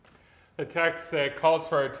The text that calls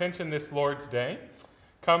for our attention this Lord's Day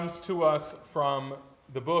comes to us from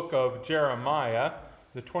the book of Jeremiah,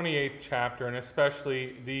 the 28th chapter, and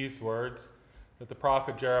especially these words that the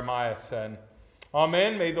prophet Jeremiah said.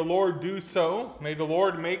 Amen. May the Lord do so. May the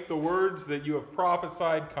Lord make the words that you have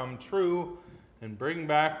prophesied come true and bring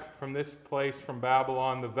back from this place, from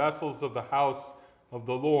Babylon, the vessels of the house of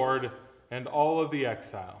the Lord and all of the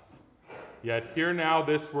exiles. Yet hear now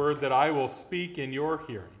this word that I will speak in your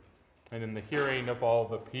hearing and in the hearing of all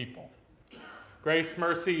the people. Grace,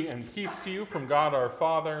 mercy, and peace to you from God our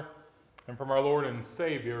Father and from our Lord and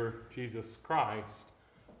Savior, Jesus Christ.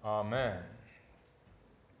 Amen.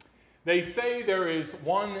 They say there is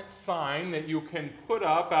one sign that you can put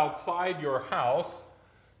up outside your house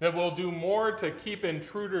that will do more to keep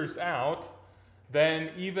intruders out than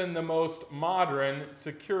even the most modern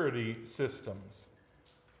security systems.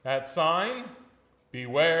 That sign,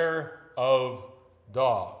 beware of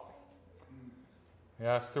dog.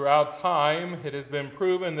 Yes, throughout time, it has been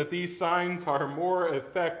proven that these signs are more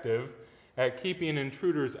effective at keeping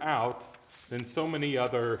intruders out than so many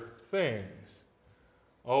other things.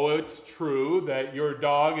 Oh, it's true that your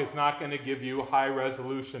dog is not going to give you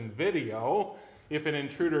high-resolution video if an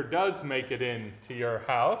intruder does make it into your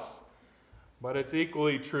house, but it's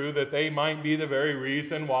equally true that they might be the very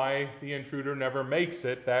reason why the intruder never makes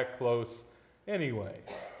it that close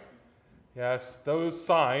anyways. Yes, those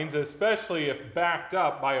signs, especially if backed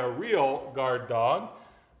up by a real guard dog,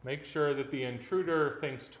 make sure that the intruder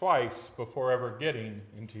thinks twice before ever getting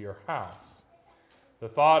into your house. The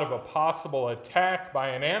thought of a possible attack by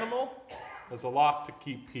an animal is a lot to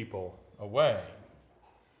keep people away.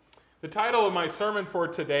 The title of my sermon for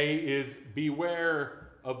today is Beware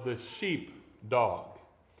of the Sheepdog.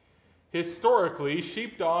 Historically,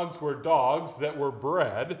 sheepdogs were dogs that were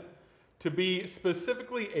bred to be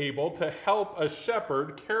specifically able to help a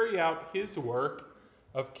shepherd carry out his work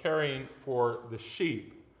of caring for the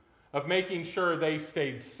sheep, of making sure they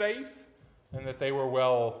stayed safe and that they were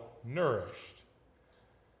well nourished.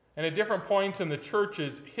 And at different points in the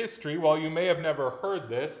church's history, while you may have never heard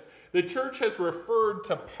this, the church has referred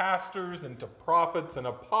to pastors and to prophets and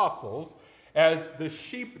apostles as the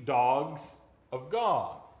sheepdogs of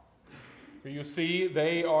God. For you see,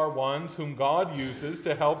 they are ones whom God uses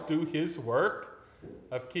to help do his work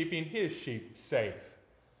of keeping his sheep safe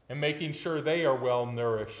and making sure they are well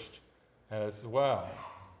nourished as well.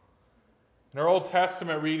 In our Old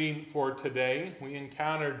Testament reading for today, we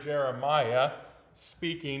encounter Jeremiah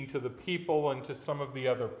speaking to the people and to some of the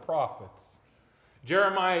other prophets.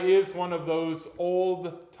 Jeremiah is one of those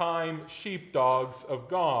old-time sheepdogs of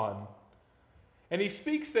God. And he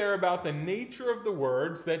speaks there about the nature of the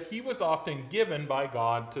words that he was often given by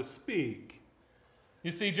God to speak.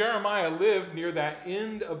 You see, Jeremiah lived near that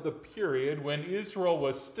end of the period when Israel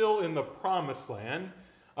was still in the promised land,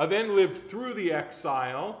 then lived through the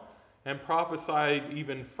exile, and prophesied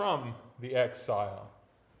even from the exile.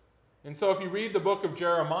 And so if you read the book of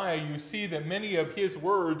Jeremiah, you see that many of his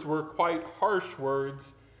words were quite harsh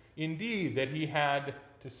words indeed that he had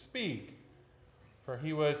to speak. For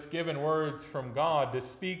he was given words from God to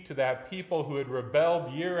speak to that people who had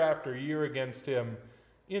rebelled year after year against him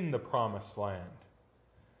in the promised land.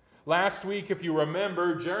 Last week, if you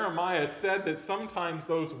remember, Jeremiah said that sometimes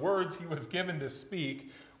those words he was given to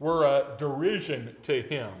speak were a derision to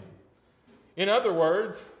him. In other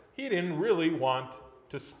words, he didn't really want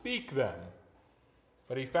to speak them.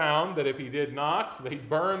 But he found that if he did not, they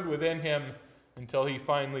burned within him until he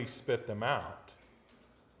finally spit them out.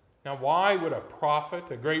 Now, why would a prophet,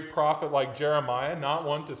 a great prophet like Jeremiah, not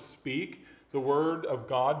want to speak the word of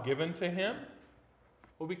God given to him?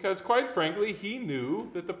 Well, because quite frankly, he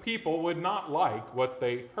knew that the people would not like what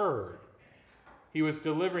they heard. He was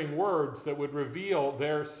delivering words that would reveal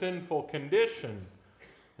their sinful condition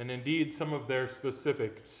and indeed some of their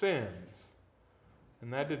specific sins.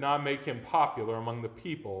 And that did not make him popular among the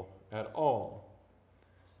people at all.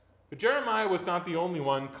 But Jeremiah was not the only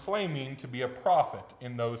one claiming to be a prophet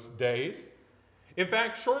in those days. In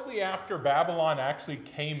fact, shortly after Babylon actually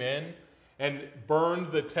came in and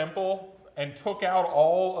burned the temple and took out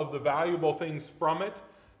all of the valuable things from it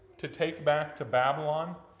to take back to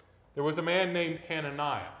Babylon, there was a man named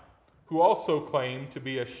Hananiah who also claimed to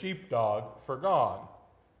be a sheepdog for God.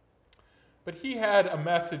 But he had a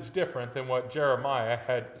message different than what Jeremiah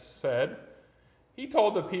had said. He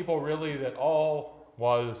told the people really that all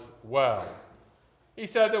was well. He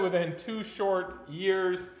said that within 2 short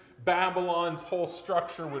years, Babylon's whole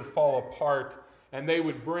structure would fall apart, and they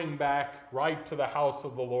would bring back right to the house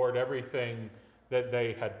of the Lord everything that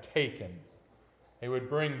they had taken. They would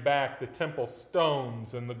bring back the temple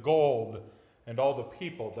stones and the gold and all the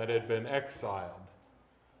people that had been exiled.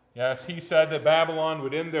 Yes, he said that Babylon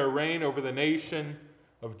would end their reign over the nation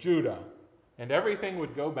of Judah, and everything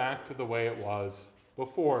would go back to the way it was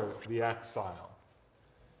before the exile.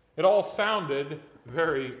 It all sounded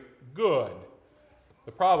very good.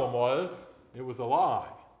 The problem was, it was a lie.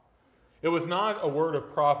 It was not a word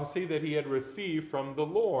of prophecy that he had received from the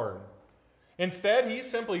Lord. Instead, he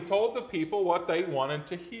simply told the people what they wanted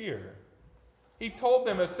to hear. He told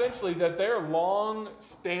them essentially that their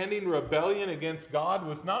long-standing rebellion against God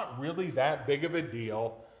was not really that big of a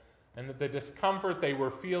deal, and that the discomfort they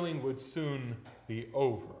were feeling would soon be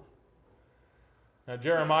over. Now,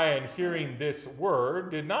 Jeremiah, in hearing this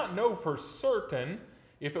word, did not know for certain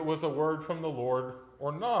if it was a word from the Lord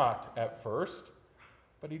or not at first,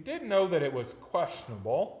 but he did know that it was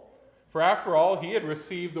questionable. For after all, he had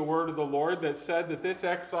received the word of the Lord that said that this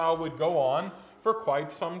exile would go on for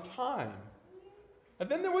quite some time. And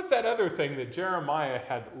then there was that other thing that Jeremiah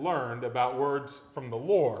had learned about words from the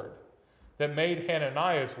Lord that made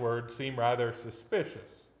Hananiah's words seem rather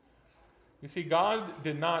suspicious. You see, God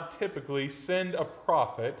did not typically send a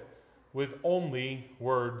prophet with only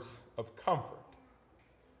words of comfort.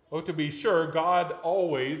 Oh, to be sure, God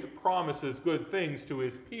always promises good things to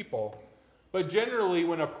his people, but generally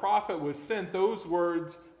when a prophet was sent, those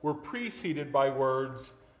words were preceded by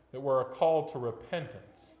words that were a call to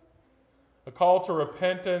repentance. A call to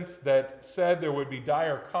repentance that said there would be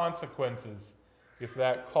dire consequences if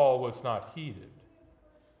that call was not heeded.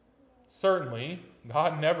 Certainly,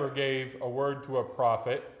 God never gave a word to a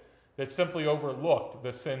prophet that simply overlooked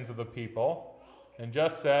the sins of the people and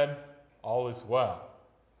just said, all is well.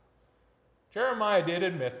 Jeremiah did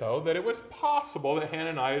admit, though, that it was possible that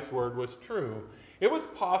Hananiah's word was true. It was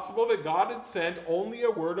possible that God had sent only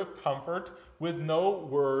a word of comfort with no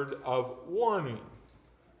word of warning.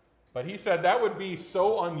 But he said that would be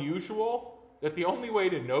so unusual that the only way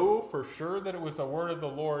to know for sure that it was a word of the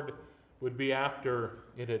Lord would be after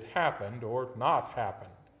it had happened or not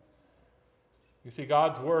happened. You see,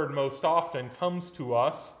 God's word most often comes to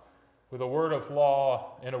us with a word of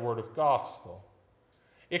law and a word of gospel.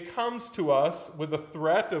 It comes to us with a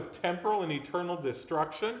threat of temporal and eternal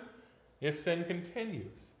destruction if sin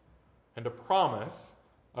continues, and a promise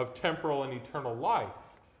of temporal and eternal life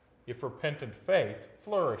if repentant faith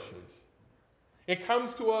flourishes. It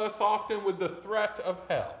comes to us often with the threat of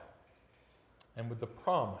hell and with the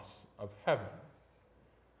promise of heaven.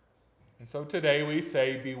 And so today we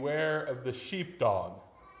say, beware of the sheepdog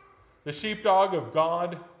of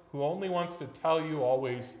God who only wants to tell you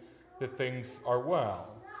always that things are well.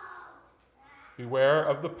 Beware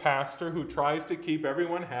of the pastor who tries to keep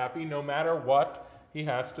everyone happy no matter what he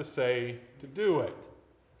has to say to do it.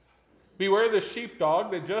 Beware the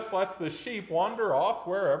sheepdog that just lets the sheep wander off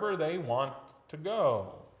wherever they want to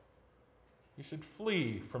go. You should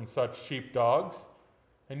flee from such sheepdogs,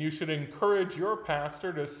 and you should encourage your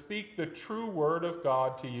pastor to speak the true word of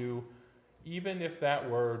God to you, even if that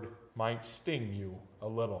word might sting you a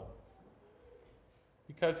little.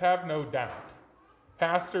 Because have no doubt,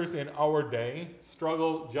 pastors in our day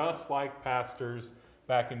struggle just like pastors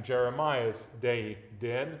back in Jeremiah's day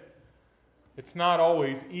did. It's not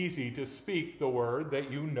always easy to speak the word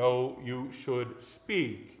that you know you should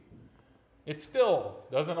speak. It still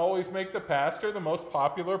doesn't always make the pastor the most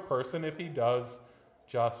popular person if he does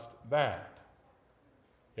just that.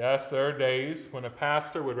 Yes, there are days when a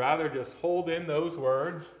pastor would rather just hold in those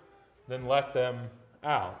words than let them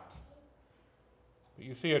out. But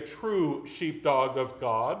you see, a true sheepdog of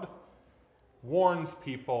God warns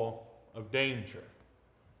people of danger,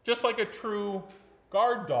 just like a true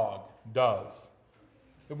guard dog does.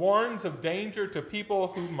 It warns of danger to people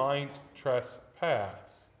who might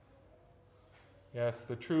trespass. Yes,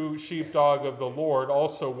 the true sheepdog of the Lord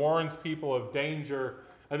also warns people of danger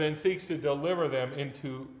and then seeks to deliver them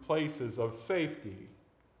into places of safety.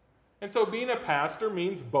 And so being a pastor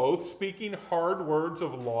means both speaking hard words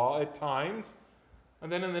of law at times,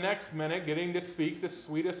 and then in the next minute getting to speak the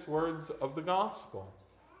sweetest words of the gospel.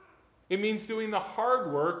 It means doing the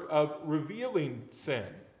hard work of revealing sin,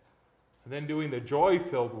 and then doing the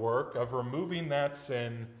joy-filled work of removing that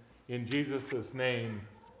sin in Jesus' name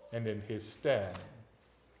and in his stead.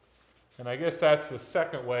 And I guess that's the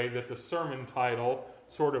second way that the sermon title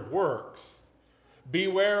sort of works.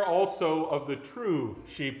 Beware also of the true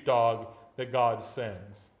sheepdog that God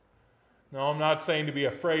sends. No, I'm not saying to be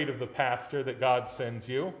afraid of the pastor that God sends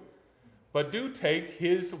you, but do take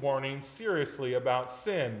his warning seriously about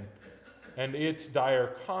sin and its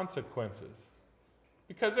dire consequences.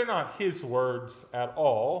 Because they're not his words at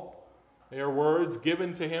all. They are words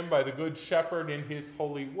given to him by the Good Shepherd in his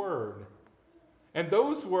holy word. And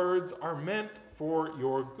those words are meant for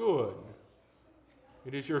your good.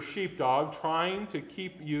 It is your sheepdog trying to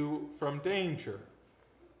keep you from danger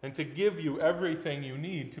and to give you everything you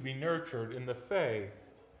need to be nurtured in the faith.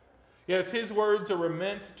 Yes, his words are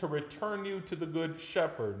meant to return you to the good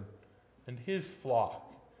shepherd and his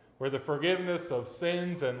flock, where the forgiveness of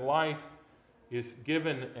sins and life is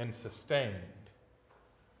given and sustained.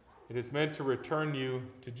 It is meant to return you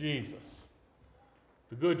to Jesus,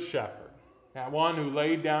 the good shepherd, that one who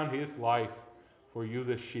laid down his life for you,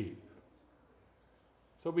 the sheep.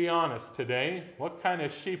 So be honest today. What kind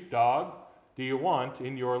of sheepdog do you want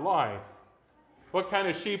in your life? What kind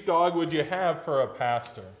of sheepdog would you have for a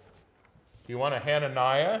pastor? Do you want a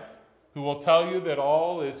Hananiah who will tell you that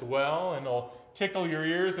all is well and will tickle your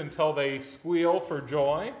ears until they squeal for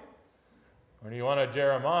joy? Or do you want a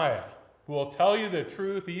Jeremiah who will tell you the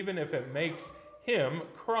truth even if it makes him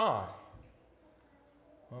cry?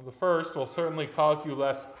 Well, the first will certainly cause you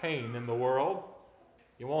less pain in the world.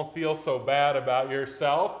 You won't feel so bad about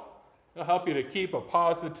yourself. It'll help you to keep a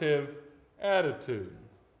positive attitude.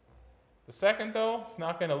 The second, though, is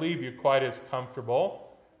not going to leave you quite as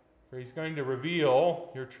comfortable, for he's going to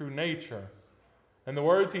reveal your true nature. And the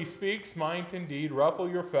words he speaks might indeed ruffle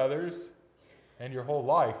your feathers, and your whole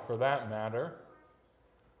life for that matter.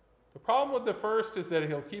 The problem with the first is that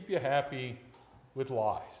he'll keep you happy with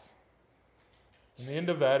lies. And the end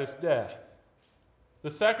of that is death.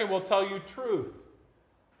 The second will tell you truth.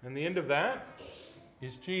 And the end of that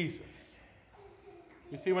is Jesus.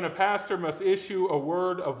 You see, when a pastor must issue a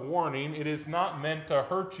word of warning, it is not meant to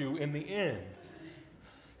hurt you in the end.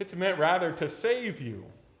 It's meant rather to save you.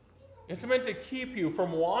 It's meant to keep you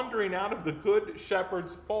from wandering out of the good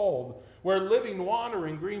shepherd's fold, where living water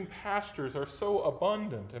and green pastures are so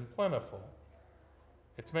abundant and plentiful.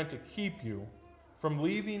 It's meant to keep you from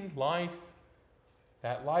leaving life,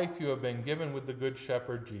 that life you have been given with the good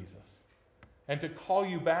shepherd Jesus, and to call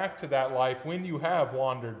you back to that life when you have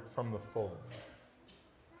wandered from the fold.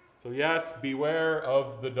 So yes, beware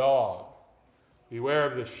of the dog. Beware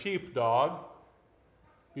of the sheepdog.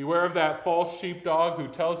 Beware of that false sheepdog who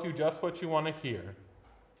tells you just what you want to hear.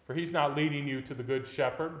 For he's not leading you to the good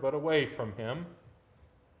shepherd, but away from him.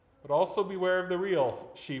 But also beware of the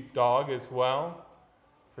real sheepdog as well.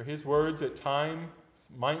 For his words at times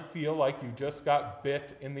might feel like you just got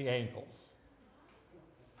bit in the ankles.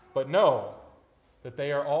 But know that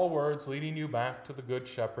they are all words leading you back to the good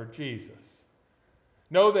shepherd Jesus.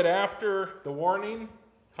 Know that after the warning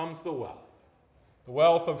comes the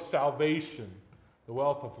wealth of salvation, the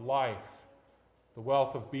wealth of life, the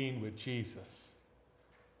wealth of being with Jesus.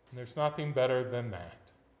 And there's nothing better than that.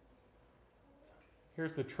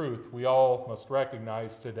 Here's the truth we all must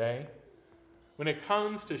recognize today. When it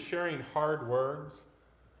comes to sharing hard words,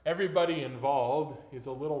 everybody involved is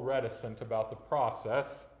a little reticent about the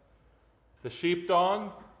process. The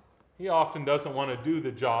sheepdog, he often doesn't want to do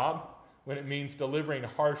the job when it means delivering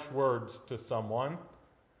harsh words to someone.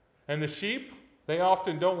 And the sheep, they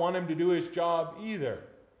often don't want him to do his job either,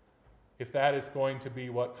 if that is going to be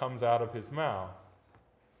what comes out of his mouth.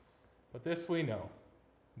 But this we know.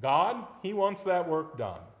 God, he wants that work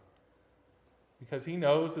done. Because he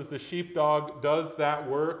knows as the sheepdog does that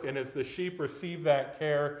work and as the sheep receive that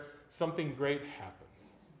care, something great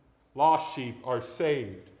happens. Lost sheep are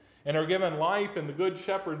saved and are given life in the good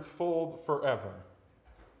shepherd's fold forever.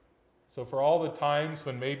 So for all the times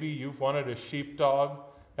when maybe you've wanted a sheepdog,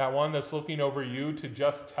 that one that's looking over you to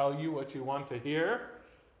just tell you what you want to hear,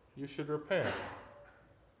 you should repent.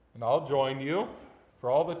 And I'll join you for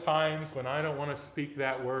all the times when I don't want to speak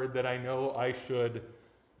that word that I know I should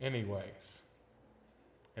anyways.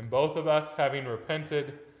 And both of us, having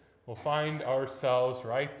repented, will find ourselves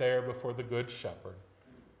right there before the Good Shepherd.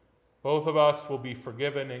 Both of us will be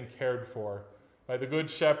forgiven and cared for by the Good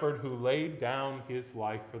Shepherd who laid down his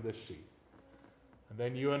life for the sheep. And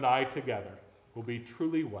then you and I together will be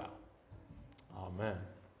truly well. Amen.